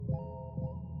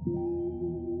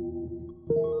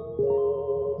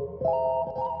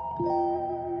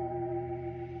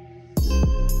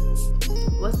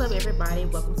What's up, everybody?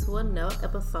 Welcome to another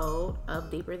episode of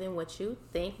Deeper Than What You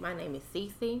Think. My name is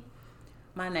Cece.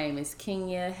 My name is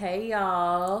Keenya. Hey,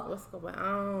 y'all. What's going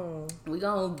on? We're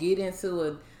going to get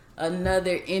into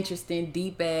another interesting,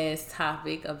 deep-ass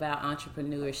topic about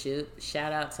entrepreneurship.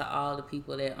 Shout out to all the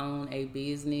people that own a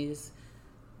business.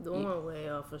 Doing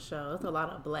well, for sure. It's a lot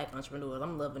of black entrepreneurs.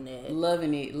 I'm loving that.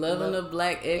 Loving it. Loving the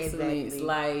black excellence. Exactly.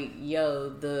 Like, yo,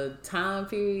 the time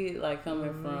period, like,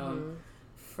 coming from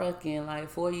fucking, like,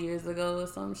 4 years ago or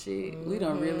some shit. We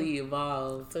done really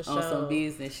evolved on some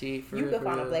business shit. You can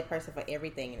find a black person for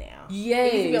everything now.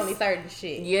 Yes. It used to be only certain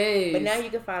shit. Yes. But now you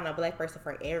can find a black person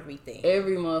for everything.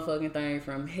 Every motherfucking thing,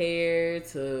 from hair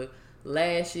to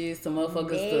lashes to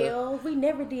motherfuckers nails. We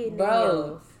never did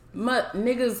bro, nails.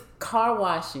 Niggas car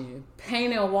washing,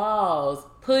 painting walls,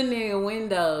 putting in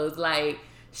windows. Like,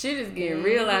 shit is getting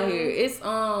real out here. It's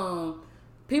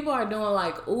people are doing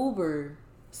like Uber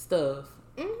stuff.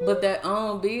 But their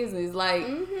own business, like,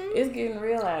 it's getting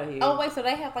real out here. Oh wait, so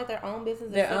they have like their own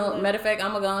business. Their own. Matter of fact,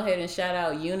 I'm gonna go ahead and shout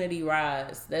out Unity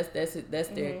Rides. That's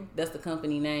the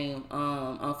company name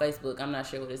on Facebook. I'm not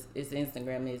sure what his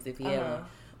Instagram is if he have one.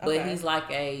 But he's like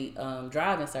a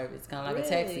driving service, kind of like a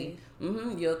taxi.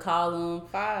 You'll call him.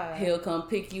 Fine. He'll come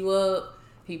pick you up.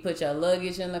 He put your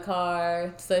luggage in the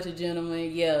car. Such a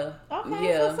gentleman. Yeah. Okay.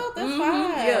 Yeah. So that's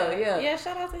fine. Yeah. Yeah.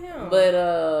 Shout out to him.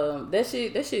 But that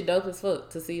shit dope as fuck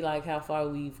to see like how far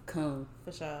we've come.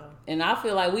 For sure. And I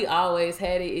feel like we always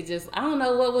had it. It just, I don't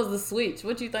know what was the switch.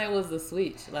 What you think was the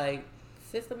switch? Like,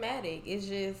 systematic. It's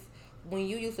just when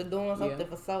you used to doing something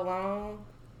for so long,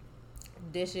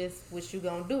 this is what you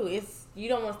gonna do. You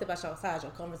don't want to step outside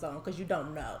your comfort zone because you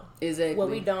don't know. Exactly.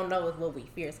 What we don't know is what we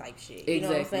fear type shit. You know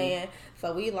what I'm saying?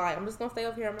 So we like, I'm just gonna stay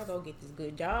up here. I'm not gonna get this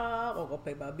good job. I'm gonna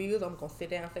pay my bills. I'm gonna sit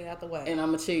down, stay out the way, and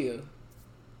I'm gonna chill.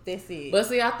 That's it. But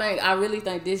see, I really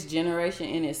think this generation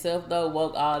in itself though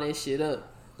woke all this shit up.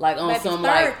 Like on Baby, some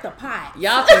like the pot.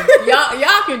 y'all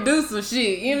can do some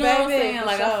shit. You know what I'm saying?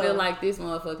 Like, sure. I feel like this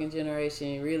motherfucking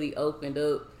generation really opened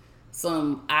up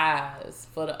some eyes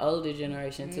for the older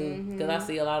generation too, because I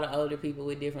see a lot of older people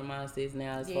with different mindsets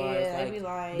now as far as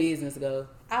like business go.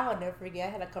 I will never forget,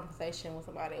 I had a conversation with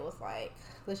somebody that was like,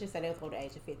 let's just say they was over the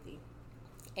age of 50,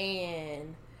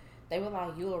 and they were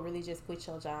like, you will really just quit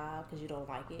your job because you don't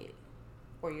like it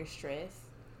or you're stressed?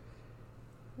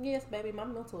 Yes, baby, my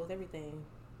mental is everything.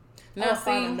 Now see,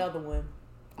 find another one.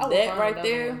 That right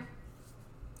there,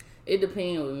 it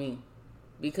depends with me,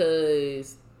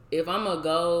 because if I'm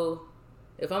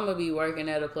gonna be working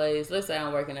at a place, let's say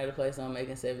I'm working at a place I'm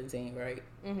making 17, right?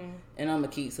 And I'm gonna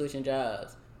keep switching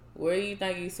jobs. Where do you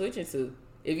think you switching to?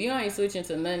 If you ain't switching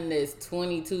to nothing that's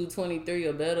 22, 23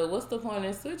 or better, what's the point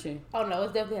in switching? Oh no,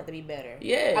 it's definitely have to be better.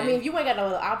 Yeah. I mean, if you ain't got no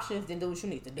other options, then do what you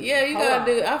need to do. Yeah, you gotta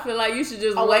do. I feel like you should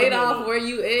just wait off where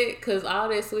you at, cause all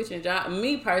that switching job.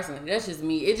 Me personally, that's just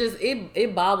me.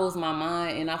 It bobbles my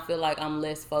mind, and I feel like I'm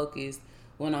less focused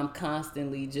when I'm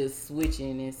constantly just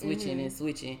switching and switching and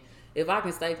switching. If I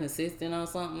can stay consistent on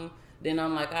something, then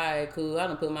I'm like, all right, cool. I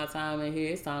done put my time in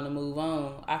here. It's time to move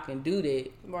on. I can do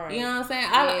that. Right. You know what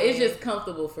I'm saying? It's just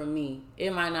comfortable for me. It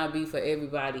might not be for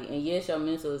everybody. And yes, your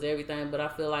mental is everything, but I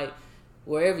feel like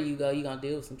wherever you go, you're going to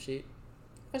deal with some shit.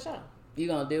 For sure. You're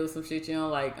going to deal with some shit you don't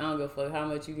like. I don't give a fuck how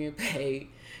much you get paid.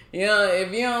 You know,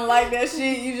 if you don't like that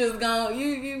shit, you just going to,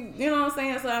 you know what I'm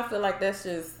saying? So I feel like that's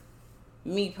just,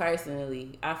 me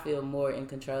personally, I feel more in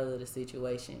control of the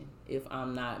situation if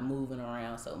I'm not moving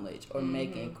around so much or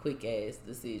making quick ass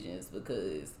decisions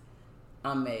because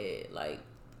I'm mad. Like,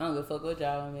 I don't give a fuck what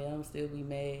y'all I'm at. I'm still be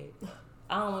mad.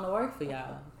 I don't want to work for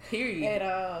y'all. Period. At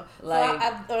all. Like,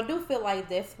 so I do feel like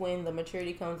that's when the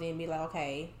maturity comes in and be like,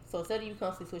 okay, so instead of you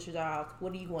constantly switch your jobs,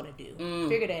 what do you want to do?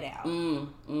 Figure that out.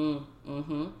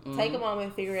 Take a moment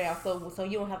and figure it out so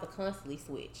you don't have to constantly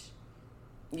switch.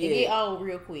 Yeah. It get old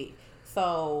real quick.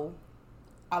 So,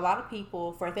 a lot of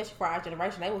people, especially for our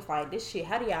generation, they was like, this shit,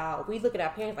 we look at our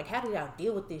parents like, how do y'all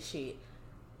deal with this shit?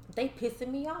 They pissing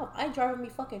me off. They driving me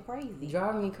fucking crazy.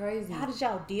 Driving me crazy. How did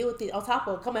y'all deal with this? On top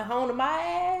of coming home to my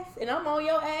ass, and I'm on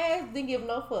your ass, didn't give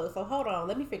no fuck. So, hold on,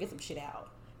 let me figure some shit out.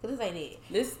 Because this ain't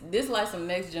it. This like some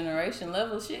next generation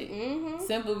level shit.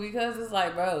 Simple because it's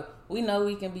like, bro, we know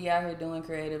we can be out here doing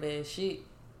creative ass shit.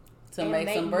 To make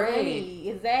some bread. Money.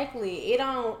 Exactly.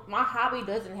 My hobby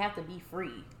doesn't have to be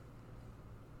free.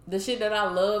 The shit that I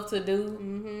love to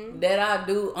do, that I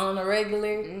do on a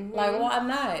regular, like, why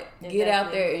not? Exactly. Get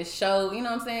out there and show, you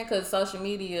know what I'm saying? Because social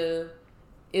media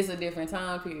is a different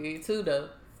time period, too, though.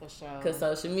 For sure. Because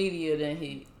social media done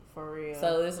hit. For real.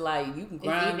 So it's like, you can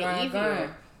grind.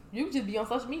 You can just be on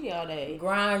social media all day.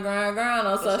 Grind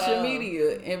on social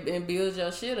media and build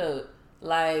your shit up.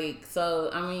 Like, so,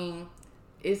 I mean,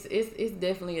 it's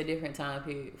definitely a different time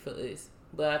period for us.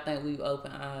 But I think we've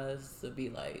opened eyes to be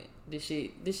like, this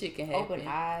shit can happen. Open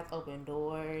eyes, open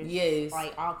doors. Yes.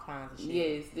 Like all kinds of shit.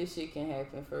 Yes, this shit can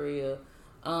happen for real.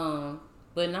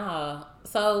 But nah.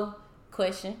 So,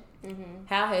 question. Mm-hmm.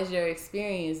 How has your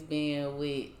experience been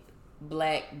with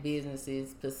Black businesses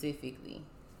specifically?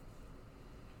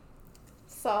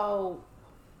 So,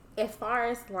 as far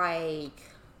as like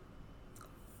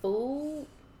food,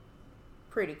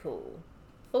 pretty cool.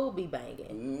 Food be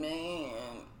banging. Man.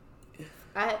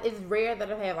 It's rare that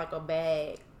I have like a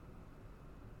bad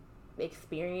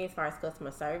experience as far as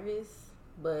customer service,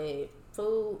 but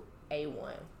food,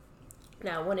 A1.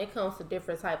 Now, when it comes to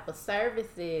different type of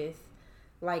services,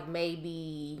 like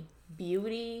maybe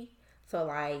beauty, so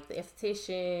like the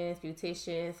estheticians,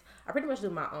 beauticians, I pretty much do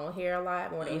my own hair a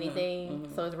lot more than anything.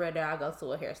 Mm-hmm. So it's rare that I go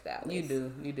to a hairstylist. You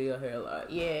do your hair a lot.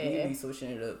 Yeah, you be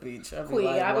switching it up, bitch. I be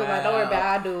like, don't worry about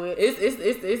it, I do it.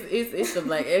 It's the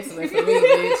Black excellence for me,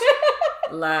 bitch.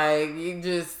 Like you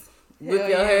just whip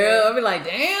your hair up. I be like,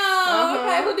 damn.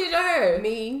 Okay, who did your hair?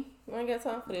 Me. I ain't got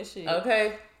time for this shit.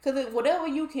 Okay. Because whatever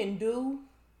you can do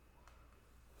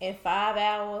in 5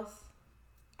 hours,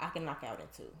 I can knock out in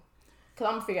 2. Because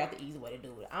I'm going to figure out the easy way to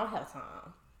do it. I don't have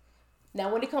time.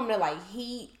 Now, when it comes to like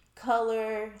heat,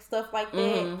 color, stuff like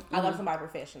that, I go to somebody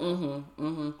professional.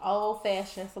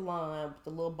 Old-fashioned salon with the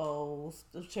little bowls,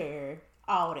 the chair,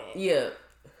 all that. Yeah.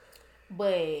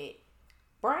 But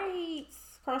braids,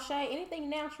 crochet, anything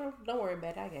natural, don't worry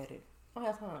about it. I got it. I don't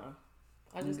have time.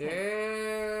 I just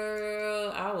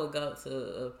Girl, I would go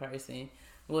to a person.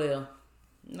 Well,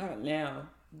 not now,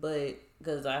 but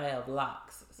because I have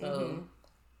locks, so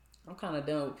I'm kind of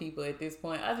done with people at this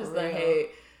point. I just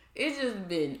it's just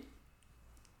been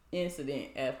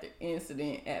incident after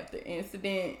incident after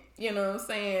incident. You know what I'm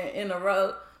saying? In a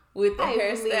row with the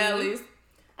hairstylist.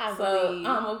 So I'm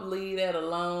gonna leave that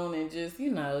alone and just I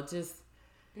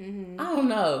don't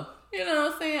know. You know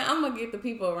what I'm saying? I'm going to get the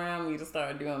people around me to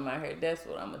start doing my hair. That's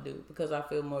what I'm going to do because I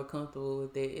feel more comfortable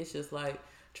with it. It's just like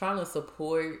trying to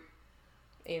support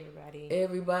everybody.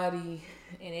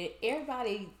 And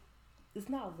everybody is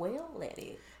not well at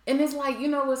it. And it's like, you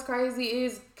know what's crazy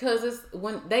is because it's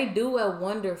when they do a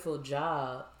wonderful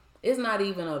job, it's not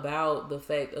even about the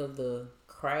fact of the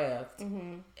craft.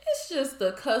 It's just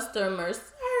the customer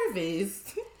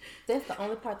service. That's the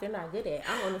only part they're not good at.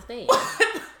 I don't understand.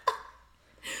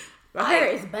 The hair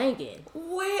is banging.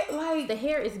 What? Like the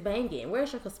hair is banging.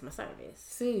 Where's your customer service?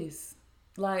 Sis,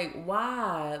 like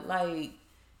why? Like,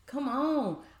 come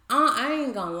on. I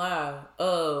ain't gonna lie.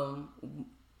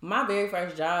 My very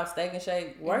first job, Steak and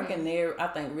Shake, working there, I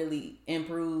think really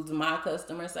improved my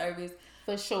customer service.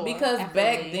 For sure. Because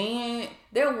back then,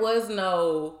 there was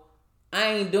no,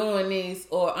 I ain't doing this,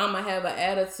 or I'm gonna have an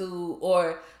attitude,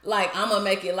 or like I'm gonna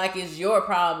make it like it's your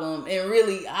problem, and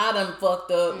really I done fucked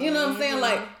up. You know what I'm saying?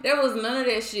 Like there was none of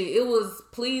that shit. It was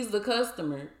please the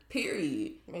customer.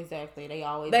 Period. Exactly. They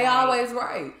always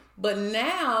right. But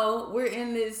now we're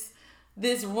in this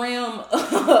realm of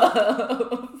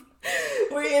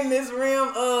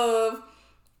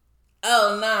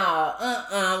oh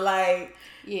nah like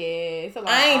yeah, it's a lot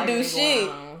I ain't do shit.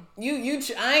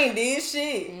 I ain't did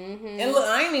shit. And look,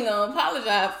 I ain't even gonna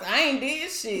apologize. I ain't did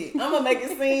shit. I'm gonna make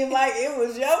it seem like it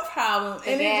was your problem.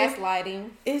 And gaslighting.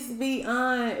 It's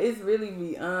really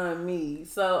beyond me.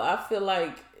 So I feel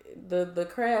like the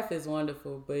craft is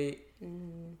wonderful, but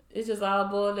it just all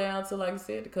boiled down to, like I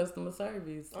said, the customer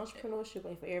service. Entrepreneurship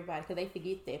way for everybody because they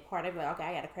forget that part. They be like, okay,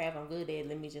 I got a craft I'm good at.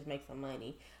 Let me just make some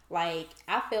money. Like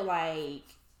I feel like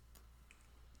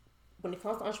when it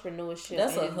comes to entrepreneurship,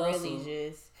 that's a hustle. Really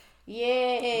just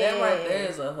that right there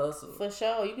is a hustle for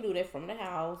sure. You can do that from the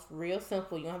house, real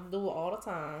simple. You don't have to do it all the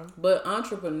time. But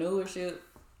entrepreneurship,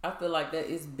 I feel like that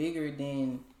is bigger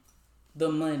than the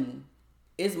money.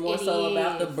 It's more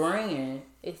about the brand.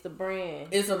 It's the brand.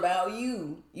 It's about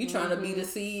you. You trying to be the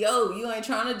CEO. You ain't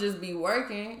trying to just be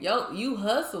working. You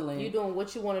hustling. You doing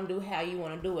what you want to do, how you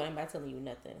want to do it. Ain't about telling you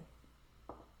nothing.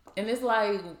 And it's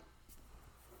like,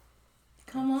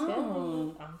 come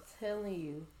on. I'm telling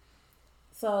you.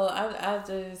 So I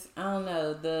don't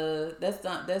know. That's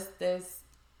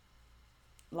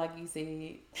like you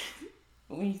said.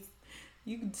 when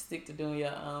you can stick to doing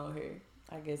your own hair.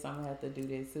 I guess I'm gonna have to do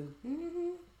that too.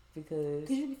 Because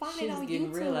you can find it on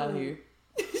getting YouTube. Real out here.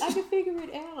 I can figure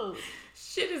it out.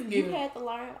 Shit is getting. You had to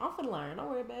learn. I'm finna learn. Don't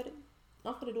worry about it.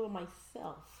 I'm finna do it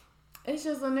myself. It's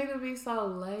just a nigga be so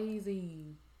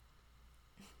lazy.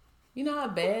 You know how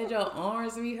bad your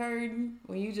arms be hurting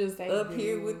when you just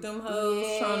here with them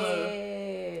hoes trying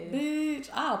to. Bitch,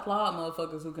 I applaud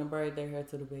motherfuckers who can braid their hair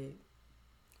to the back.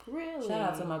 Really? Shout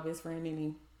out to my best friend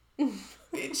Nene.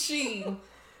 She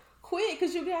quit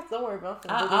because you got to worry about.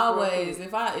 I always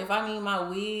if I need my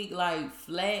wig like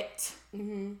flat,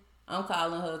 I'm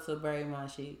calling her to braid my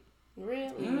shit.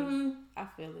 Really? I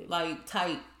feel it. Like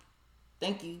tight.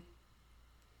 Thank you.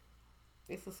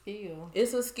 It's a skill.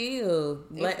 It's a skill.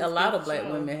 A lot of black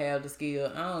women have the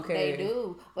skill. I don't care. They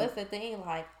do. But it's the thing,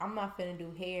 like, I'm not finna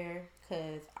do hair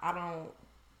because I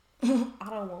don't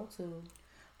want to.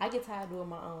 I get tired of doing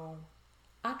my own.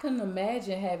 I couldn't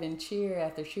imagine having cheer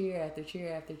after cheer after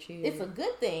cheer after cheer. It's a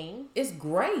good thing. It's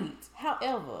great.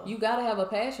 However, you gotta have a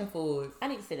passion for it. I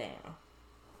need to sit down.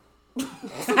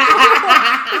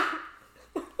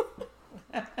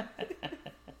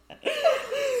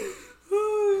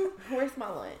 Where's my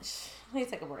lunch? I need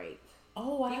to take a break.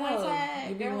 Oh, wow. You want to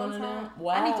You be one of them?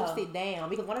 Wow. I need to sit down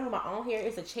because when I do my own hair,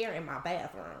 it's a chair in my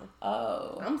bathroom.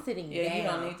 Oh. I'm sitting down. Yeah, you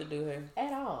don't need to do hair.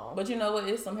 At all. But you know what?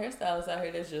 There's some hairstylists out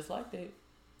here that's just like that.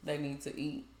 They need to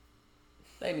eat.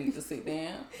 They need to sit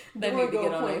down. They need to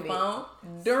get on their phone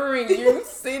during you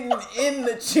sitting in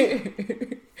the chair.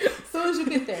 As soon as you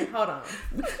get there, hold on.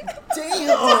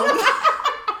 Damn.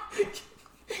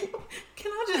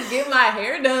 Can I just get my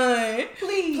hair done?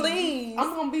 Please.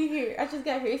 I'm gonna be here. I just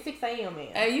got here. It's 6 a.m.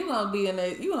 man. Hey, you gonna be in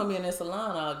that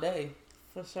salon all day.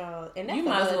 For sure. And that's you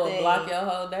might as well block your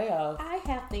whole day off. I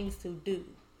have things to do.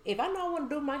 If I know I want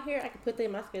to do my hair, I can put that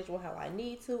in my schedule how I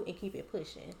need to and keep it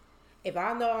pushing. If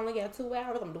I know I only got 2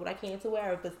 hours, I'm gonna do what I can in 2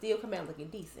 hours, but still come out looking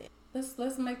decent.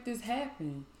 Let's make this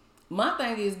happen. My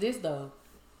thing is this though.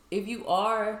 If you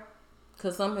are,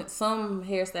 cause some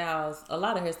hairstyles, a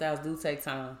lot of hairstyles do take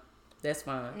time. That's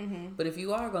fine. Mm-hmm. But if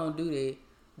you are gonna do that,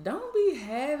 don't be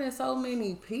having so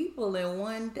many people in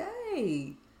one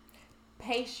day.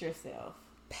 Pace yourself.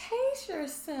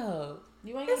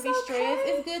 You ain't gonna be stressed.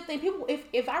 It's a good thing. People,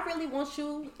 if I really want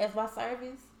you as my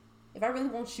service, if I really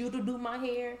want you to do my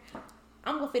hair,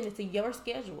 I'm gonna fit into your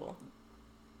schedule.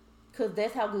 Cause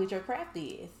that's how good your craft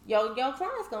is. Your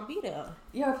clients gonna be there.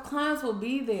 Your clients will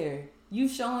be there. You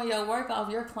showing your work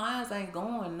off, your clients ain't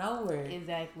going nowhere.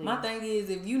 Exactly. My thing is,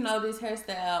 if you know this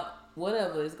hairstyle,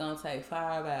 whatever, it's gonna take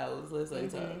 5 hours, let's say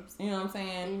tops. You know what I'm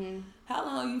saying? Mm-hmm. How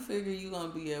long you figure you gonna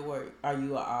be at work? Are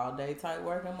you an all day type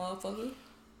working motherfucker?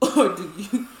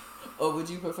 Or would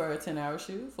you prefer a 10-hour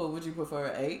shift? Or would you prefer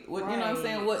an 8? What, right. You know what I'm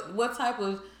saying? What type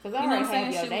of, you know what I'm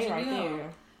saying, shit would you right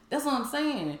there. That's what I'm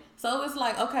saying. So it's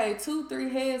like, okay,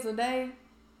 2-3 heads a day,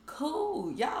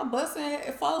 cool. Y'all busting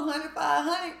 400,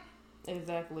 500.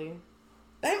 Exactly.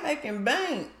 They making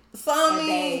bank. So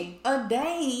a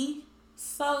day.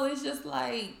 So it's just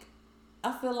like,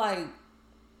 I feel like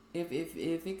if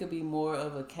it could be more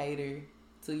of a cater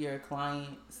to your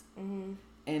clients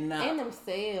and not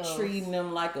themselves, treating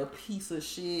them like a piece of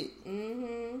shit,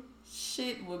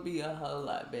 shit would be a whole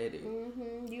lot better.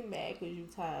 You mad because you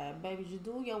tired, baby? Just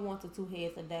do your 1 to 2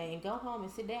 heads a day and go home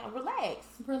and sit down, relax.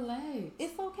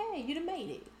 It's okay. You done made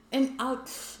it. And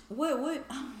what?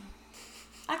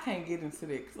 I can't get into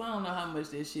that because I don't know how much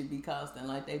that shit be costing,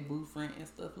 like they booth rent and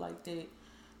stuff like that.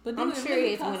 But I'm sure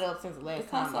it's went up since the last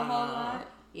time. It costs a whole lot.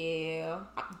 Yeah,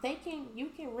 you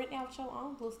can rent out your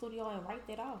own little studio and write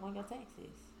that off on your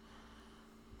taxes.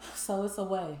 So it's a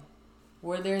way.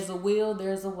 Where there's a will,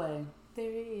 there's a way. There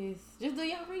is. Just do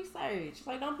your research.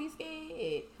 Like, don't be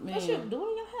scared. Man. But shit, do it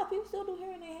in your house. People still do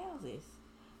hair in their houses.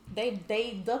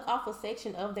 They duck off a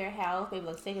section of their house, maybe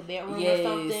like second bedroom or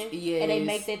something, and they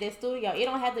make that their studio. It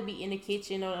don't have to be in the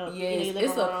kitchen or in the living room.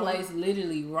 It's a place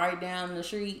literally right down the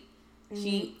street.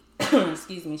 She,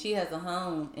 excuse me, she has a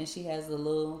home and she has a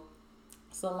little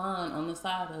salon on the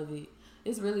side of it.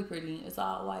 It's really pretty. It's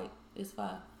all white. It's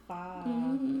fine.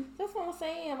 That's what I'm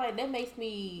saying. Like, that makes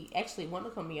me actually want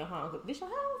to come to your home. This your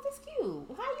house? This cute.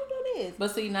 How you do this?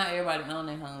 But see, not everybody own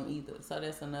their home either. So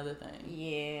that's another thing.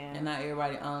 Yeah. And not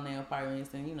everybody own their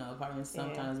apartments. And you know, apartments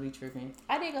sometimes be tripping.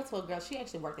 I did go to a girl. She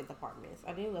actually worked at the apartments.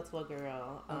 I did go to a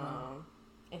girl.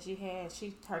 And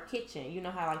her kitchen. You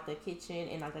know how like the kitchen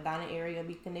and like the dining area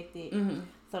be connected.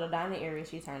 So the dining area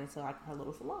she turned into like her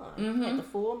little salon. Had the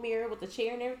full mirror with the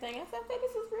chair and everything. I said, okay,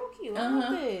 this is real cute. I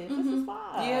love this. This is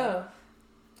fine. Yeah.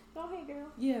 Go ahead, girl.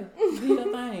 Yeah. Do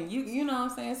your thing. You know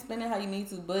what I'm saying? Spend it how you need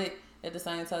to, but at the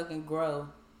same token, grow.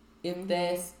 If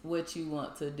that's what you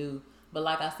want to do. But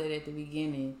like I said at the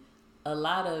beginning, a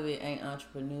lot of it ain't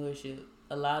entrepreneurship.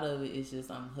 A lot of it is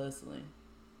just I'm hustling.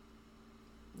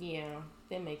 Yeah,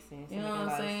 that makes sense. You know what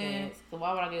I'm saying? So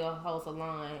why would I get a whole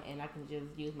salon and I can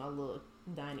just use my little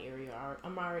dining area?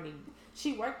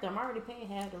 She worked there. I'm already paying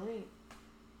half the rent.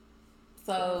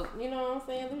 So, you know what I'm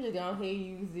saying? We're just going to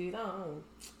use it. I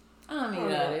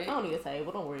don't need a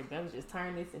table. Don't worry about it. Just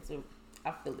turn this into,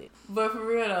 I feel it. But for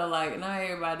real though, like, not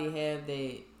everybody have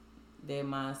that that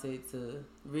mindset to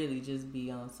really just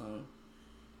be on some,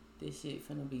 this shit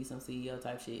finna be some CEO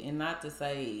type shit. And not to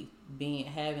say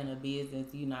having a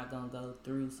business, you're not gonna go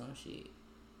through some shit.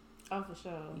 Oh, for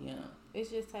sure. Yeah. It's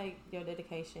just take your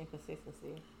dedication and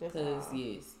consistency. That's all.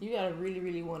 Yes. You gotta really,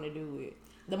 really want to do it.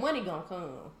 The money gonna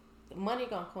come. The money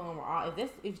gonna come.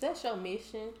 If that's your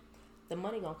mission, the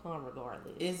money gonna come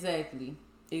regardless. Exactly.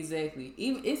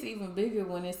 It's even bigger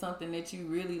when it's something that you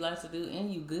really like to do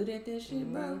and you good at this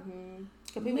shit, bro.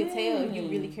 Because people can tell if you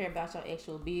really care about your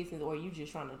actual business or you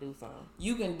just trying to do something.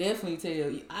 You can definitely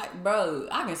tell.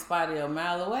 I can spot it a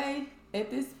mile away at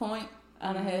this point.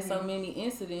 I done had so many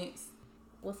incidents.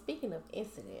 Well, speaking of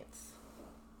incidents,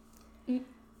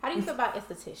 how do you feel about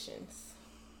estheticians?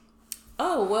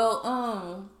 Oh,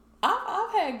 well,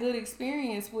 I've had good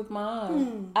experience with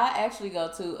mine. I actually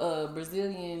go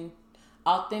to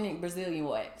authentic Brazilian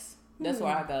wax. That's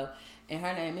where I go. And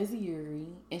her name is Yuri,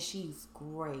 and she's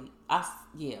great.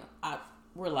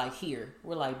 We're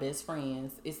like best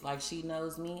friends. It's like she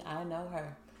knows me, I know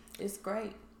her. It's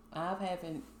great. I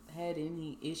haven't had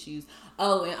any issues.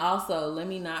 Oh, and also, let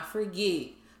me not forget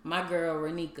my girl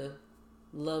Renika.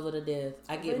 Love her to death.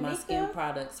 I get my skin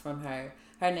products from her.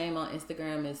 Her name on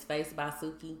Instagram is Face by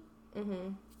Suki.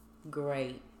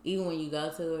 Great. Even when you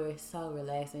go to her, it's so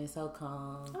relaxing, so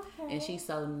calm. Okay. And she's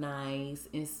so nice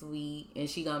and sweet. And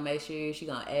she gonna make sure, she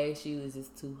gonna ask you, is this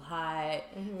too hot?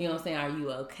 You know what I'm saying? Are you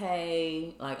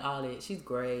okay? Like all that. She's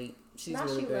great. She's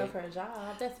really great. Love her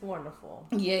job. That's wonderful.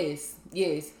 Yes.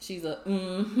 She's a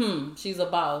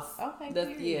boss.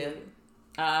 Okay.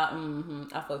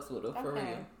 I fucks with her for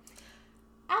real.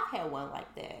 I've had one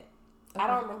like that. Okay. I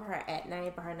don't remember her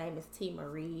name, but her name is T.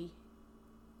 Marie.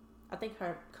 I think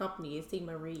her company is T.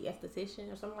 Marie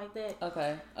Esthetician or something like that.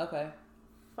 Okay.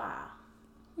 Fire.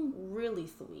 Really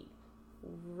sweet.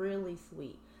 Really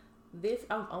sweet.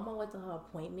 I was on my way to her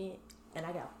appointment and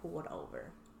I got pulled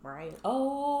over. Right.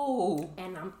 Oh.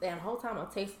 And the whole time I'm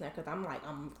texting her because I'm like,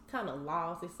 I'm kind of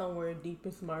lost. It's somewhere deep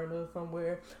in Smyrna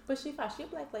somewhere. But she a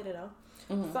black lady though.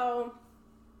 So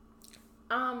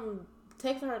I'm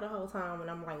texting her the whole time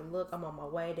and I'm like, look, I'm on my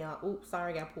way down. Oops,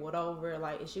 sorry, I got pulled over.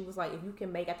 Like, and she was like, if you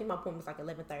can make, I think my appointment was like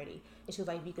 11:30. And she was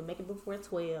like, if you can make it before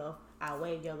 12, I'll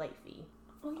waive your late fee.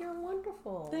 Oh, you're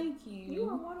wonderful. Thank you. You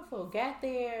are wonderful. Got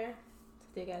there.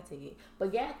 Still got a ticket.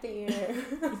 But got there.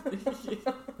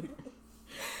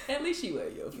 At least she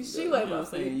weighed your feet. She weighed my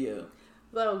feet. Yeah.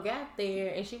 So got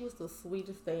there, and she was the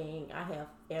sweetest thing I have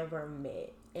ever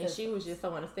met. And she was just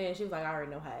so understanding. She was like, I already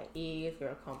know how it is.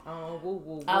 Girl, come on. Woo,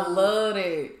 woo, woo. I love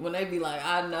it. When they be like,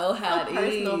 I know how it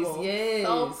is. Yes.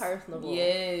 So personable.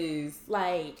 Yes.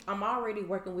 Like, I'm already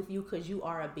working with you because you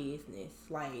are a business.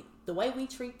 Like, the way we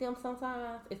treat them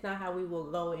sometimes, it's not how we will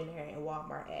go in there and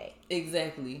Walmart act.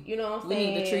 Exactly. You know what I'm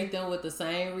saying? We need to treat them with the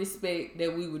same respect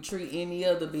that we would treat any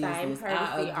other business. Same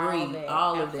courtesy, I agree.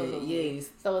 All of that. Yes.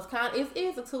 So it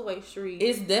is a two-way street.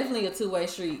 It's definitely a two-way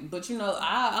street. But,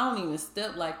 I don't even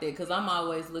step like that because I'm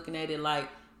always looking at it like,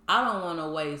 I don't want to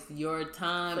waste your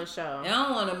time. For sure. And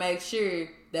I want to make sure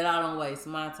that I don't waste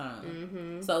my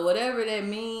time. So whatever that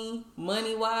means,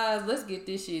 money-wise, let's get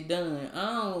this shit done.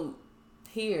 I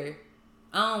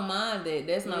don't mind that.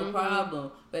 That's no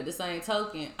problem. But at the same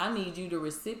token, I need you to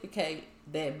reciprocate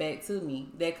that back to me.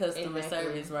 That customer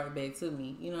service right back to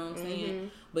me. You know what I'm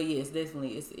saying? But yes,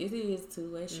 definitely, it is a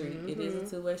two-way street. It is a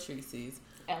two-way street, sis.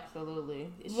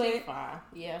 Absolutely. She was fine.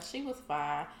 Yeah, she was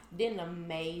fine. Did an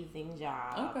amazing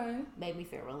job. Okay. Made me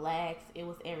feel relaxed. It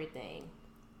was everything.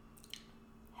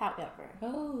 However.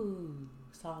 Oh,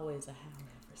 it's always a however.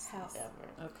 Sis. However.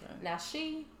 Okay. Now,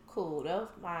 she, cool.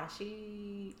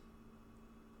 She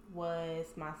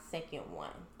was my second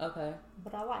one. Okay.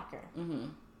 But I like her.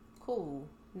 Cool.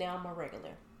 Now I'm a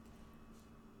regular.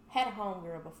 Had a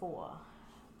homegirl before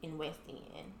in West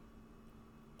End.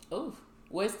 Oof.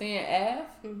 West End Ave?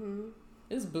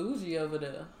 It's bougie over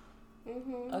there.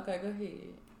 Okay, go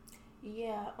ahead.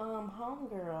 Yeah,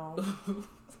 homegirl.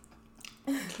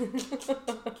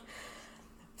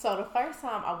 So the first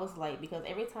time I was late because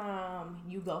every time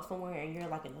you go somewhere and you're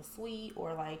like in a suite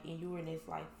or like and you're in this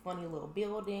like funny little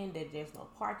building that there's no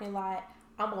parking lot,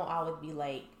 I'm gonna always be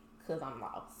late because I'm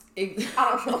lost. I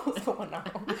don't know what's going on.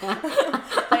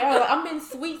 Like, I'm in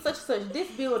suite such this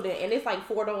building and it's like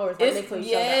 4 doors right next to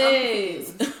each other. I'm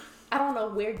confused. I don't know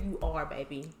where you are,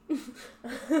 baby. Can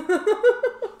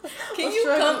you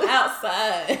come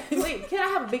outside? Please, can I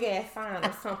have a big ass sign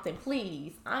or something,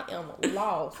 please? I am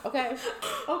lost, okay?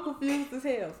 I'm confused as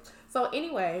hell. So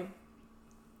anyway,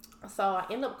 I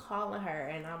end up calling her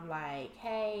and I'm like,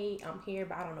 hey, I'm here,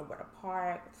 but I don't know where to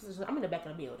park. I'm in the back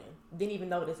of the building. Didn't even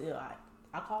notice it.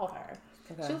 I called her.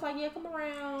 Okay. She was like, yeah, come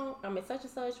around. I'm at such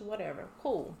and such, whatever.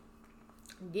 Cool.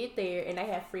 Get there, and they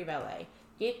have free valet.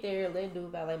 Get there, let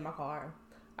dude valet my car.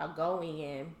 I go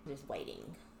in, just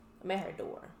waiting. I'm at her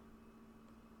door.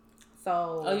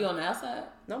 So. Oh, you on the outside?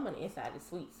 No, I'm on the inside. It's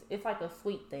suites. It's like a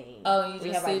suite thing. Oh, you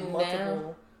just have sitting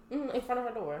down? In front of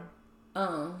her door.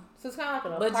 So it's kind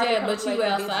of like But you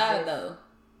outside though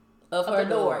of her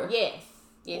door. Yes,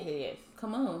 it is.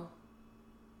 Come on,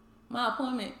 my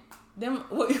appointment.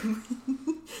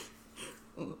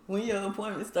 When your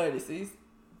appointment started, sis?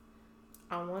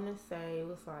 I want to say it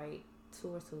was like 2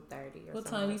 or 2:30 or what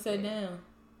something. time you sat down?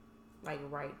 Like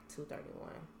right 2:31.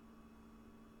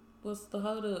 What's the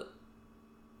hold up?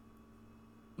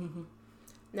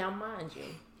 Now, mind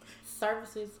you,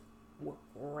 services were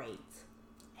great.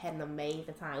 Had an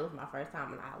amazing time. It was my first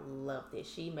time, and I loved it.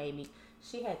 She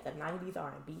had the 90s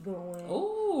R&B going.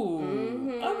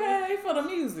 Ooh, okay, for the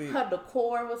music. Her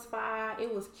decor was fine.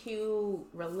 It was cute,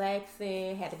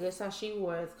 relaxing. Had a good time. She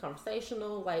was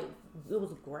conversational. Like, it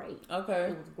was great. Okay,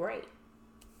 it was great.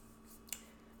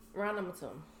 Round number 2.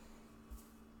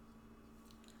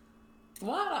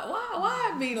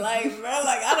 Why it be like, bro?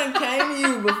 Like, I done came to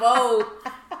you before,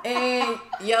 and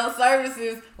your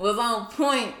services was on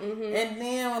point, and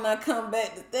then when I come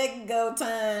back the second go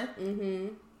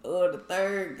time, or the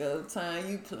third go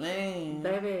time, you playing.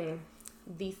 Baby,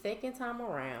 the second time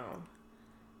around,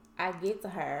 I get to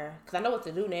her, because I know what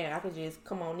to do now. I could just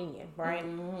come on in, right?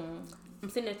 I'm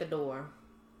sitting at the door.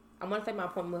 I want to say my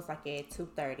appointment was like at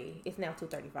 2:30. It's now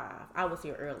 2:35. I was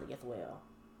here early as well.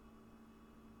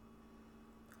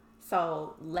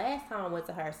 So, last time I went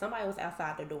to her, somebody was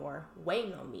outside the door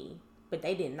waiting on me, but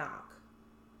they didn't knock.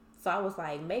 So, I was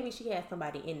like, maybe she had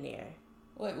somebody in there.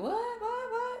 Wait, what?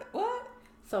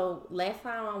 So, last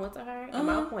time I went to her, in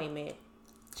my appointment,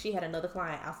 she had another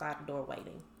client outside the door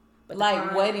waiting. But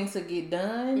waiting to get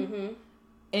done?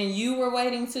 And you were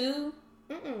waiting too?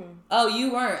 Oh,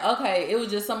 you weren't. Okay, it was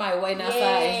just somebody waiting outside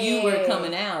and you were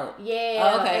coming out.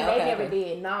 Yeah, and they never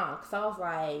did knock. So, I was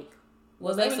like...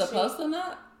 Was they supposed to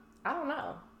knock? I don't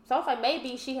know. So I was like,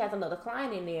 maybe she has another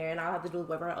client in there and all I have to do is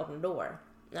wait for her to open the door.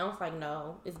 And I was like,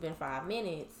 no, it's been 5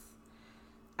 minutes.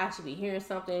 I should be hearing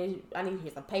something. I need to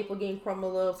hear some paper getting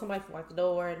crumbled up. Somebody locked the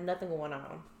door. Nothing going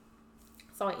on.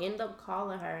 So I end up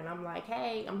calling her and I'm like,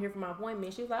 hey, I'm here for my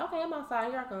appointment. She was like, okay, I'm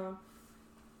outside. Here I come.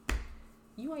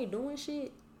 You ain't doing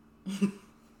shit.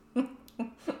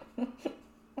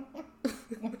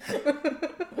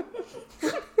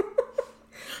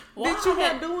 Bitch, you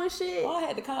not doing shit. Why I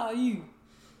had to call you?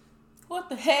 What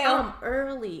the hell? I'm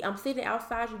early. I'm sitting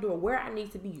outside your door where I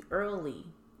need to be early,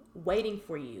 waiting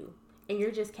for you. And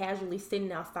you're just casually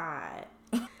sitting outside.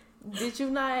 Did you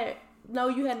not know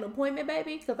you had an appointment,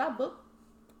 baby? Because I booked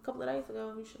a couple of days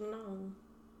ago. You should have known.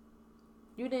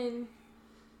 You didn't.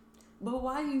 But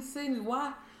why you sitting?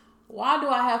 Why do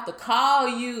I have to call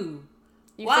you?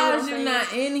 Why is you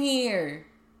not in here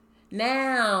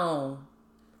now?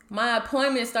 My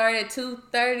appointment started at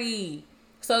 2:30.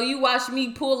 So you watched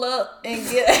me pull up and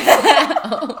get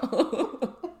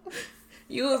out.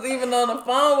 You was even on the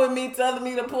phone with me telling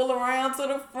me to pull around to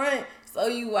the front. So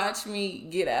you watched me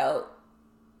get out.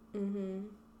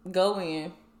 Go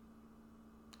in.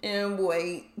 And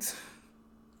wait.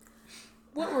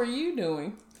 What were you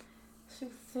doing? She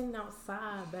was sitting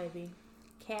outside, baby.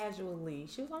 Casually.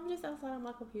 She was like, I'm just outside on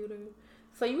my computer.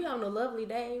 So you having a lovely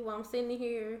day while I'm sitting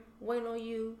here waiting on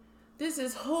you. This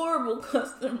is horrible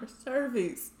customer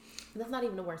service. That's not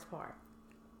even the worst part.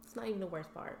 It's not even the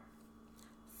worst part.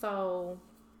 So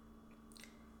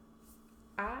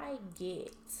I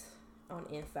get on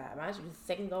the inside. Mine's just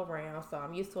second go around, so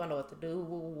I'm used to. I know what to do.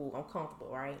 Woo. I'm comfortable,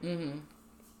 right?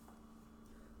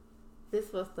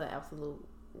 This was the absolute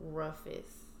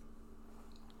roughest.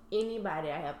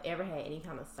 Anybody I have ever had any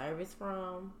kind of service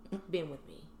from been with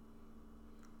me.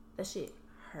 That shit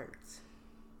hurts.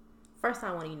 First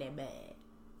time I wasn't even that bad.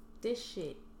 This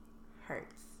shit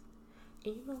hurts.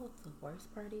 And you know what the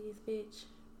worst part is, bitch?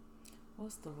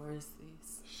 What's the worst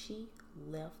is? She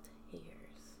left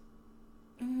hairs.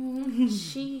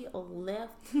 She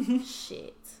left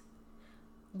shit.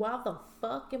 Why the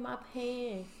fuck am I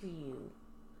paying for you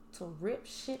to rip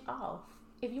shit off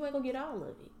if you ain't gonna get all of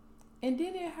it? And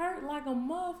then it hurt like a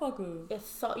motherfucker. It's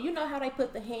so, you know how they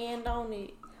put the hand on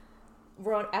it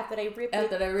after they rip it?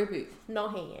 After they rip it. No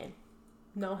hand.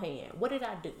 No hand. What did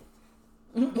I do?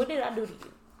 What did I do to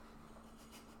you?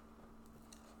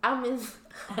 I'm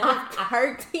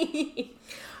hurting.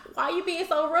 Why you being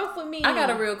so rough with me? I got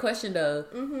a real question though.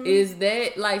 Is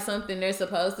that like something they're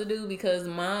supposed to do? Because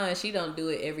mine, she don't do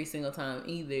it every single time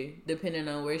either. Depending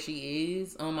on where she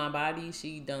is on my body,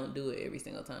 she don't do it every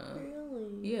single time. Really?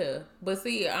 Yeah. But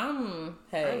see, I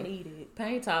need it.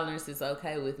 Pain tolerance is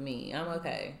okay with me. I'm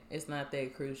okay. It's not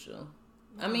that crucial.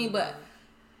 I mean, but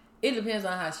it depends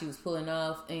on how she was pulling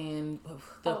off and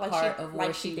the part of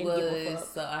where she was.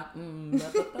 So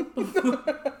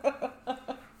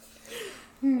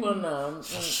well, no.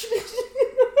 She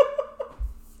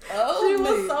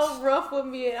was so rough with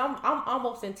me, and I'm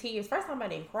almost in tears. First time I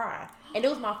didn't cry, and it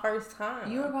was my first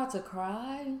time. You were about to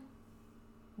cry,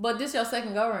 but this your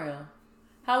second go round.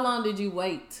 How long did you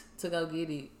wait to go get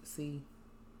it? See,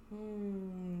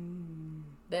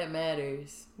 that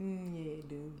matters. Yeah, it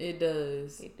do. It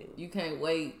does. It do. You can't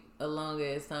wait a long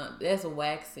ass time. That's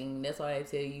waxing. That's why I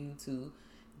tell you to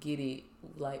get it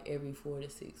like every 4 to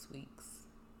 6 weeks.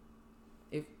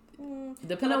 If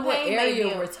depending on what area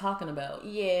we're talking about.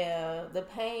 Yeah, the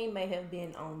pain may have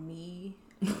been on me,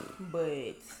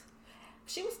 but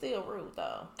she was still rude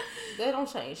though. That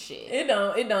don't change shit. It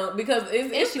don't because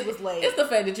she was late. It's the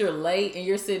fact that you're late and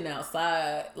you're sitting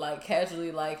outside like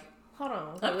casually like. Hold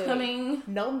on. I'm coming.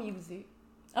 No music.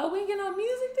 Oh, we ain't get no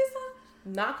music this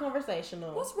time? Not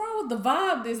conversational. What's wrong with the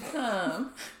vibe this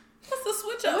time? What's the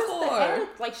switch up for?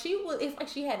 Like it's like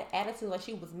she had an attitude like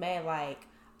she was mad like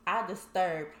I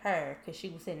disturbed her because she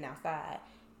was sitting outside.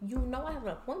 You know I have an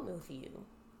appointment with you.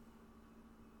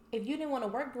 If you didn't want to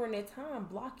work during that time,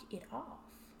 block it off.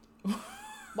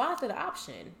 Why is it an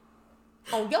option?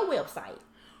 On your website.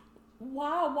 Why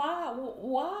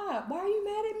are you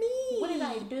mad at me? What did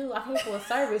I do? I came for a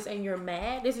service and you're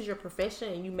mad? This is your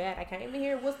profession and you mad I came in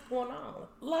here? What's going on?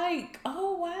 Like,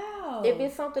 oh wow. If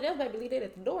it's something else, baby, leave it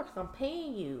at the door because I'm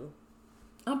paying you.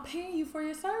 I'm paying you for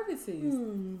your services.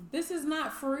 This is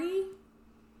not free.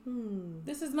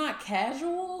 This is not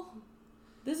casual.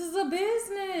 This is a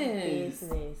business.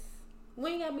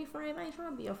 We ain't gotta be friends. I ain't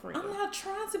trying to be your friend. I'm not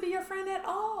trying to be your friend at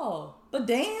all. But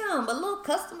damn, a little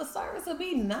customer service would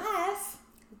be nice.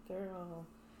 Girl,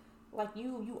 like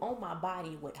you own my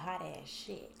body with hot ass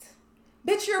shit.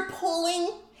 Bitch, you're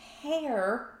pulling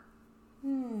hair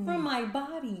from my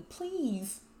body.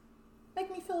 Please. Make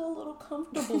me feel a little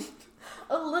comfortable.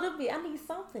 A little bit. I need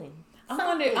something. I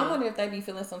wonder if they be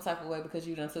feeling some type of way because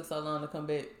you done took so long to come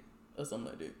back or something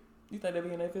like that. You think they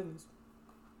be in their feelings?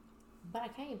 But I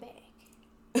came back.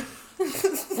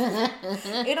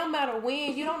 It don't matter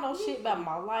when. You don't know shit about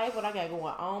my life, what I got going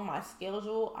on, my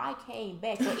schedule. I came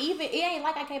back. So even it ain't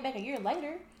like I came back a year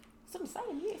later. It's the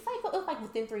same year. It was like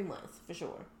within 3 months for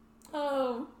sure.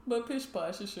 Oh, but pish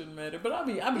posh, it shouldn't matter. But I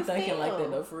be thinking like that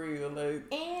though, for real. Like,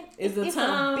 and is the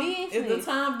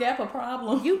time gap a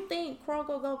problem? You think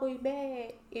Kroger gonna be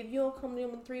bad if you don't come to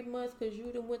them in 3 months because you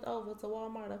done went over to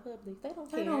Walmart or Publix?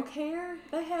 They don't care.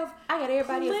 They have I got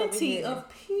everybody plenty of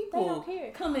people they don't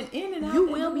care. coming in and out. You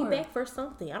will be back for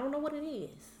something. I don't know what it is.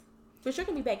 But you're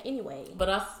gonna be back anyway. But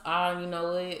I you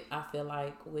know what? I feel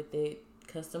like with the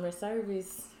customer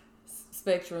service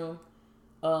spectrum,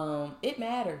 it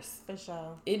matters. For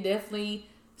sure. It definitely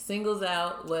singles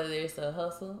out whether it's a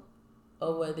hustle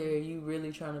or whether you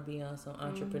really trying to be on some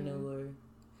entrepreneur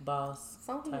boss.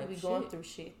 Some people be going through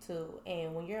shit too.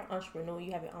 And when you're an entrepreneur,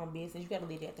 you have your own business, you gotta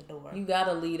leave it at the door. You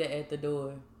gotta leave it at the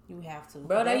door. You have to.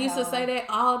 Bro, they used to say that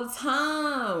all the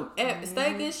time. At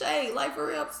Steak and Shake. Like, for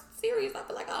real, serious. I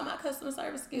feel like all my customer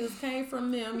service skills came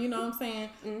from them. You know what I'm saying?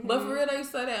 But for real, they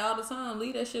used to say that all the time.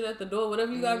 Leave that shit at the door.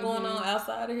 Whatever you got going on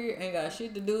outside of here ain't got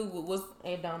shit to do with what's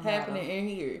happening in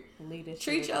here.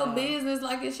 Treat your business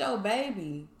like it's your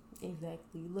baby.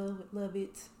 Exactly. Love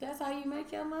it. That's how you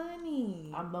make your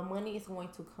money. The money is going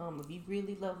to come. If you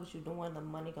really love what you're doing, the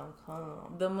money gonna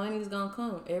come. The money's gonna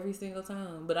come every single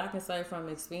time. But I can say from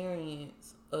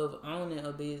experience of owning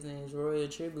a business, Royal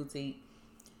Trip Boutique,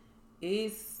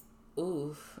 it's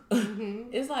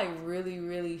it's like really,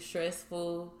 really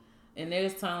stressful. And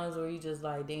there's times where you just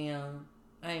like, damn,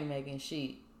 I ain't making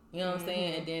shit. You know what I'm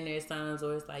saying? And then there's times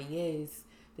where it's like, yes,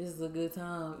 this is a good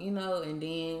time, you know, and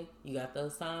then you got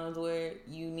those times where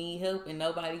you need help and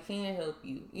nobody can help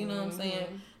you. You know what I'm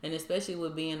saying? And especially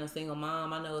with being a single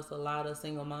mom, I know it's a lot of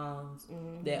single moms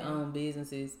that own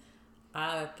businesses.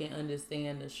 I can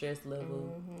understand the stress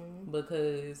level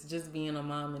because just being a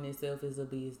mom in itself is a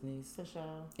business. For sure.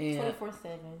 And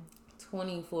 24/7.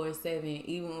 24/7,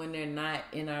 even when they're not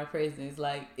in our presence,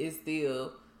 like it's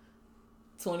still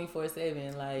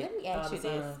 24/7. Like, let me ask you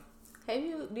this.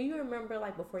 Do you remember,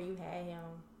 like, before you had him,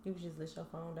 you would just let your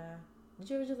phone die? Did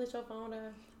you ever just let your phone die?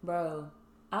 Bro,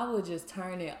 I would just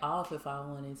turn it off if I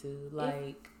wanted to.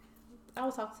 Like, I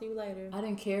will talk to you later. I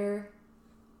didn't care.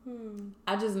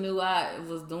 I just knew I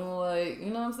was doing what, you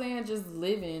know what I'm saying? Just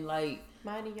living, like,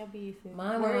 minding your business.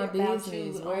 Minding my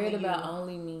business. Worried about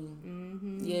only me.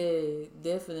 Yeah,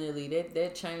 definitely.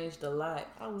 That changed a lot.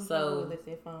 I wish I So would let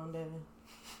that phone down.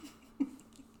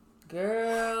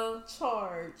 girl,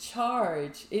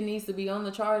 Charge. It needs to be on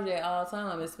the charge at all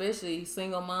time, especially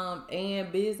single mom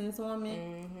and businesswoman.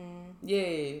 Mm-hmm.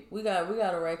 Yeah, we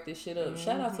gotta rack this shit up. Mm-hmm.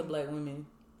 Shout out to Black women.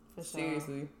 For sure.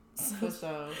 Seriously. For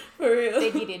sure. For real.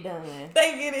 They get it done.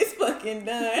 They get it fucking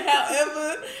done.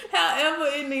 However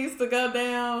it needs to go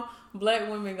down, Black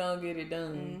women gonna get it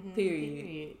done. Mm-hmm.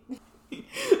 Period.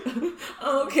 I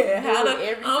don't care how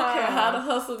the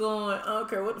hustle going. I don't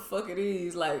care what the fuck it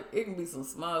is. Like, it can be some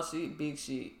small shit, big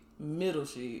shit, middle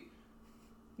shit.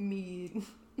 Mid.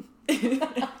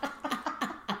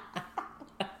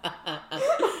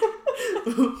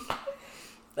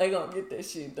 They gonna get that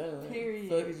shit done. Period.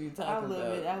 Fuck is you talking about? I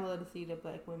love it. I love to see the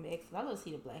Black women excellence. I love to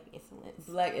see the Black excellence.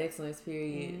 Black excellence,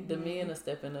 period. Mm-hmm. The men are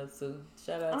stepping up too.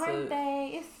 Shout out Aren't to.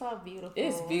 they? It's so beautiful.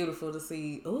 It's beautiful to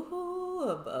see. Ooh,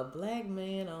 a black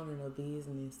man owning a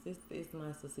business. It's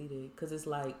nice to see that, because it's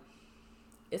like,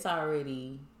 it's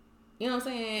already, you know what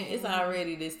I'm saying? It's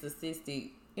already this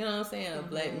statistic. You know what I'm saying? Of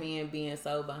black men being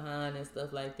so behind and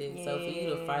stuff like that. Yeah. So for you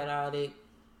to fight all that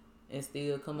and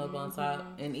still come up on top,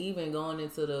 and even going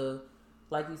into the,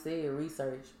 like you said,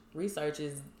 research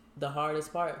is the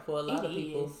hardest part for a lot of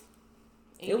people.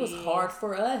 It was hard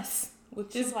for us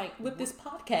with this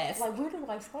podcast. Like, where do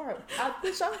I start? I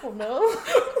don't know.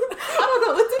 I don't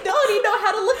know what to do. I don't even know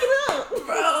how to look it up.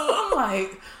 Bro, I'm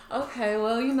like, okay,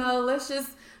 well, let's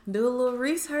just do a little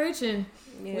research, and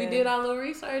we did our little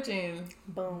research, and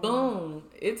boom.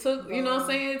 It took, you know what I'm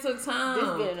saying? It took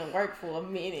time. This been in work for a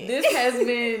minute. This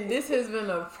has been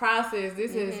a process.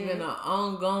 This has been an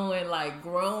ongoing, like,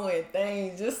 growing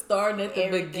thing. Just starting at the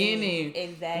beginning.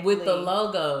 Exactly. With the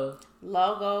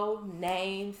logo,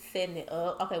 name, setting it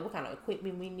up. Okay, what kind of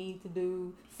equipment we need to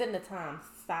do. Setting the time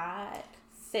aside.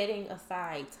 Setting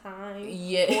aside time for it.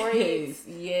 Yes.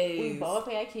 We both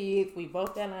had kids. We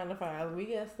both got 9 to 5. We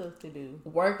got stuff to do.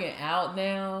 Working out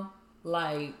now,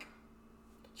 like,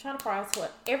 trying to prioritize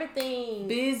everything.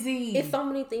 Busy. It's so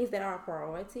many things that are a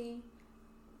priority,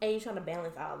 and you're trying to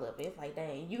balance all of it. It's like,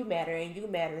 dang, you matter and you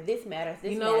matter. This matters.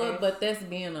 This you know matters. what? But that's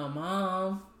being a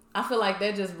mom. I feel like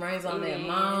that just brings on that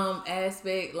mom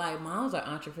aspect. Like, moms are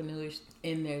entrepreneurs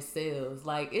in themselves.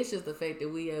 Like, it's just the fact that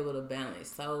we able to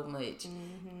balance so much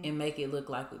and make it look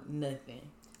like nothing.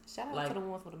 Shout out to the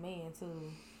ones with a man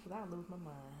too, cause I lose my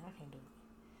mind. I can't do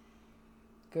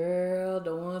it. Girl,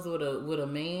 the ones with a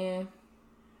man.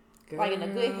 Girl, like in a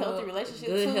good healthy relationship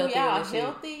too. Y'all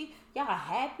healthy. Y'all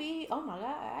happy. Oh my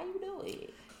God, how you do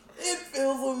it? It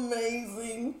feels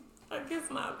amazing. Like,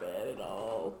 it's not bad at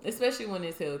all. Especially when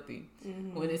it's healthy.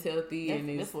 When it's healthy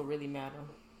that's what really matters.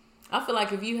 I feel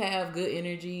like if you have good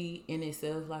energy in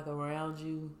itself, like, around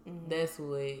you, that's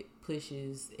what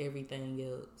pushes everything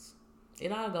else.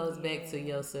 It all goes back to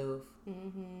yourself.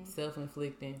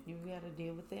 Self-inflicting. You gotta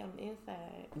deal with that on the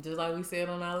inside. Just like we said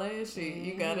on our last shit,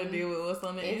 you gotta deal with what's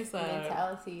on the inside.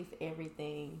 Mentality is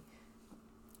everything.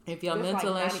 If your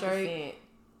mental ain't straight,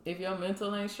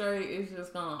 it's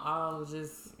just gonna all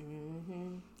just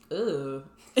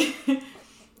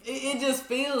it just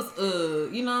feels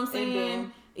you know what I'm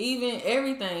saying? Even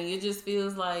everything, it just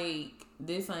feels like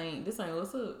this ain't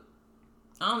what's up.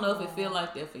 I don't know if it feel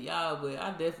like that for y'all, but I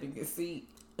definitely can see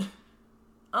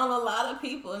on a lot of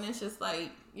people, and it's just like,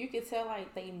 you can tell,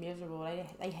 like, they miserable.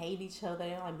 They hate each other. They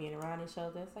don't like being around each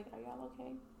other. It's like, are y'all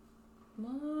okay?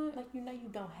 What? Like, you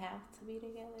don't have to be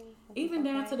together. Like, even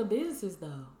down to the businesses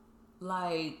though.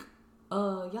 Like,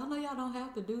 y'all know y'all don't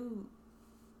have to do.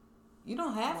 You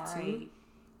don't have to.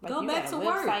 Like, go back to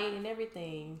work. Website and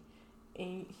everything,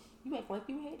 and you act like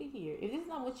you had it here. If this is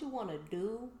not what you want to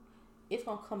do, it's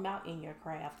gonna come out in your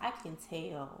craft. I can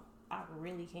tell. I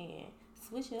really can.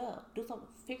 Switch it up. Do something.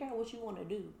 Figure out what you want to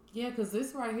do. Yeah, because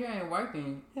this right here ain't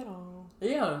working at all.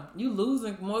 Yeah, you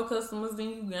losing more customers than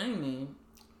you gaining.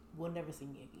 We'll never see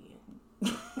me again.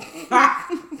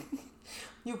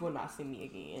 You will not see me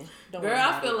again. Don't Girl,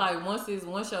 I feel like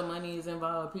once your money is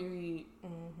involved, period.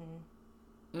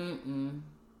 You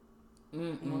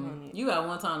got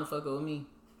one time to fuck up with me,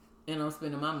 and I'm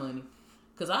spending my money,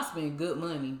 cause I spend good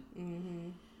money.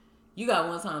 You got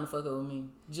one time to fuck up with me,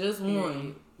 just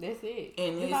one. That's it.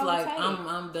 And it's like,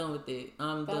 I'm done with it.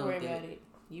 Don't worry about it.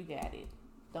 You got it.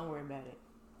 Don't worry about it.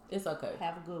 It's okay.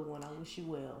 Have a good one. I wish you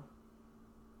well.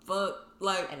 Fuck,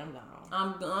 like, and I'm gone.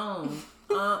 I'm gone.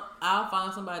 I'll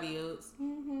find somebody else.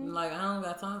 Like, I don't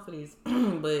got time for this.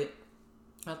 But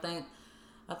I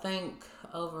think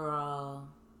overall,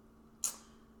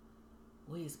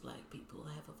 we as black people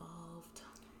have evolved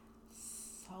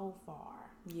so far.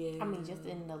 Yeah. I mean, just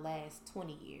in the last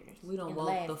 20 years. We don't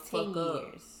woke the fuck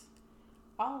up.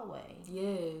 All the way.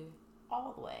 Yeah.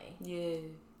 All the way. Yeah.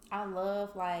 I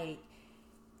love, like,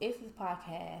 it's his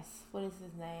podcast. What is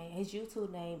his name? His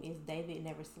YouTube name is David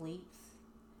Never Sleeps.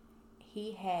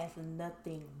 He has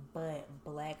nothing but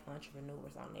black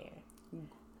entrepreneurs on there.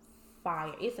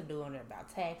 Fire. It's a dude on there about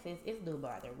taxes. It's a dude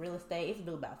about their real estate. It's a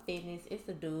dude about fitness. It's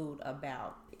a dude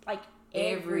about, like,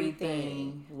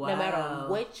 everything. Wow. No matter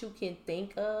what you can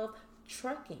think of.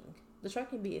 Trucking. The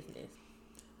trucking business.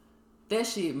 That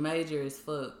shit major as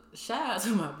fuck. Shout out to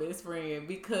my best friend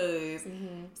because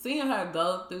seeing her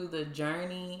go through the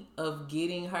journey of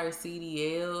getting her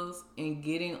CDLs and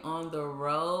getting on the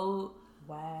road.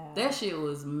 Wow. That shit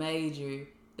was major.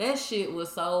 That shit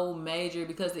was so major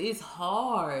because it's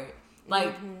hard.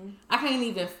 Like, I can't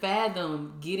even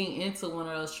fathom getting into one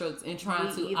of those trucks and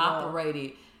trying to operate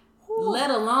it. Whew. Let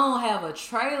alone have a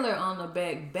trailer on the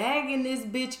back, bagging this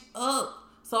bitch up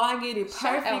so I get it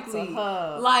perfectly.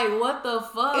 Like, what the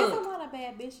fuck? It's a lot of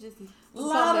bad bitches. A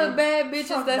lot of bad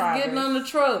bitches that's getting on the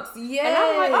trucks. Yeah. And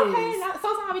I'm like, okay.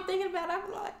 Sometimes I be thinking about it.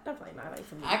 I'm like, nah, that ain't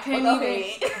for me. I can't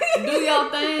even do your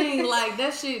thing. Like,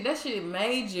 that shit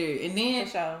major. And then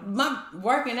my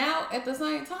working out at the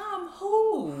same time.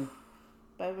 Who?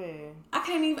 Baby. I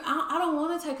can't even. I don't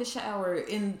want to take a shower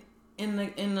in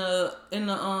the I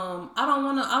don't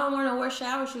want to wear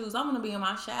shower shoes. I want to be in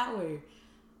my shower.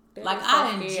 Like,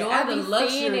 I enjoy the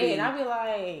luxury. And I be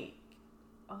like,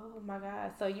 oh my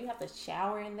God. So you have to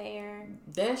shower in there?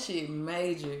 That shit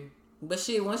major. But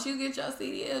shit, once you get your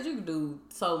CDLs, you can do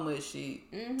so much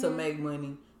shit to make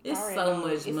money. It's so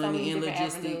much money in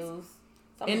logistics.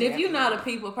 And if you're not a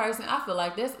people person, I feel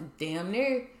like that's damn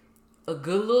near a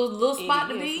good little spot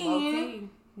to be in.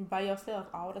 By yourself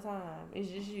all the time.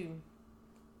 It's just you.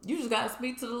 You just gotta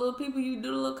speak to the little people you do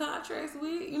the little contracts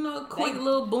with, you know, quick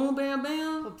little boom, bam,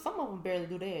 bam. Some of them barely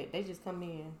do that. They just come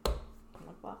in. I'm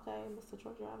like, okay, Mr.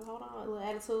 Truck Driver, hold on, a little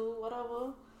attitude,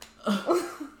 whatever.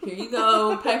 Here you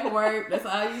go, paperwork. That's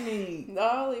all you need.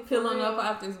 No, filling up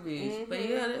out this bitch. But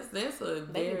yeah, that's a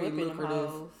very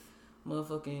lucrative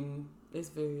motherfucking. It's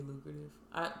very lucrative.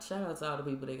 Shout out to all the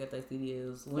people that got their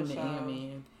CDLs, women and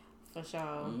men. For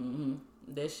sure.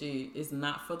 That shit is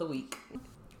not for the weak.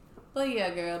 But yeah,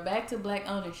 girl, back to black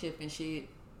ownership and shit.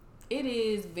 It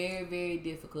is very, very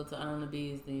difficult to own a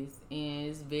business. And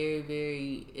it's very,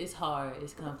 very, it's hard.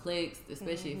 It's complex,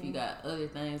 especially if you got other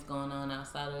things going on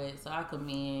outside of it. So I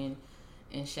commend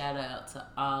and shout out to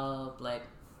all black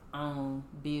owned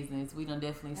business. We done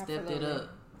definitely stepped it up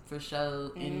for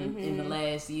sure in the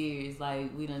last years.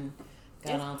 Like, we done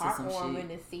got onto some shit. It's heartwarming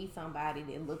to see somebody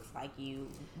that looks like you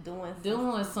doing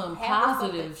some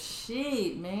positive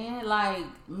shit, man. Like,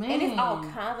 man. And it's all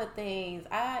kinds of things.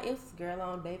 It was this girl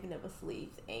on David Never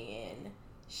Sleeps, and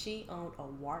she owned a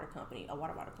water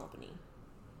bottle company.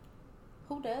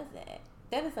 Who does that?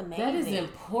 That is amazing. That is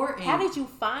important. How did you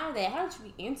find that? How did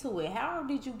you get into it? How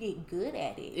did you get good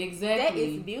at it? Exactly. That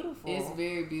is beautiful. It's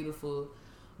very beautiful.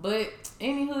 But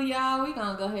anywho, y'all, we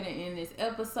gonna go ahead and end this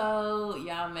episode.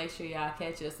 Y'all make sure y'all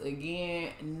catch us again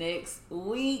next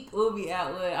week. We'll be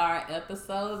out with our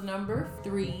episode number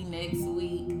 3 next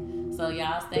week. So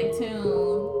y'all stay tuned.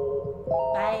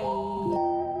 Bye.